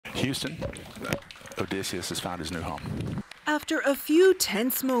Houston, Odysseus has found his new home. After a few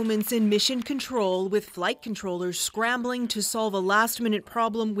tense moments in mission control, with flight controllers scrambling to solve a last-minute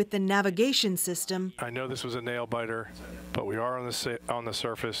problem with the navigation system. I know this was a nail-biter, but we are on the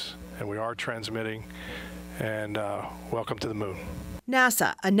surface, and we are transmitting, and welcome to the moon.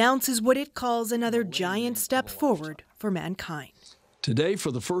 NASA announces what it calls another giant step forward for mankind. Today,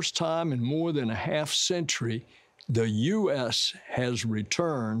 for the first time in more than a half century, the U.S. has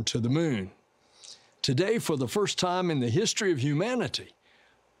returned to the moon. Today, for the first time in the history of humanity,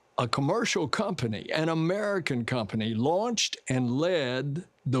 a commercial company, an American company, launched and led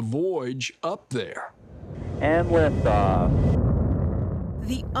the voyage up there. And liftoff.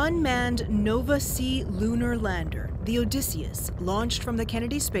 The unmanned Nova-C lunar lander, the Odysseus, launched from the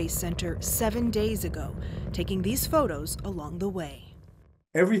Kennedy Space Center 7 days ago, taking these photos along the way.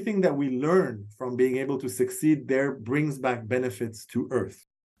 Everything that we learn from being able to succeed there brings back benefits to Earth.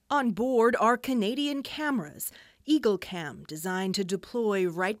 On board are Canadian cameras, Eagle Cam, designed to deploy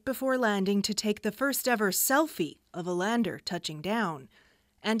right before landing to take the first ever selfie of a lander touching down,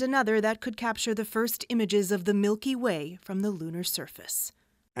 and another that could capture the first images of the Milky Way from the lunar surface.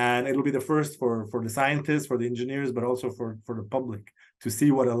 And it'll be the first for the scientists, for the engineers, but also for the public to see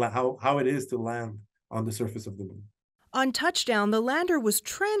how it is to land on the surface of the moon. On touchdown, the lander was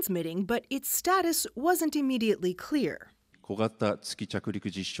transmitting, but its status wasn't immediately clear.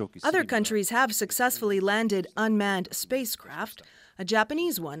 Other countries have successfully landed unmanned spacecraft. A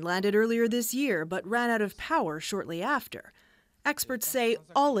Japanese one landed earlier this year, but ran out of power shortly after. Experts say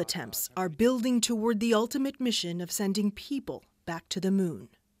all attempts are building toward the ultimate mission of sending people back to the moon.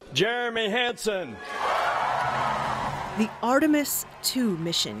 Jeremy Hansen. The Artemis II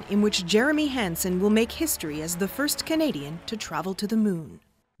mission, in which Jeremy Hansen will make history as the first Canadian to travel to the moon.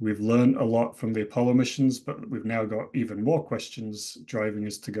 We've learned a lot from the Apollo missions, but we've now got even more questions driving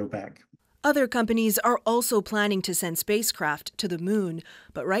us to go back. Other companies are also planning to send spacecraft to the moon,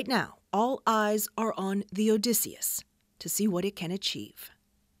 but right now, all eyes are on the Odysseus to see what it can achieve.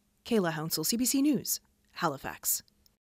 Kayla Hounsell, CBC News, Halifax.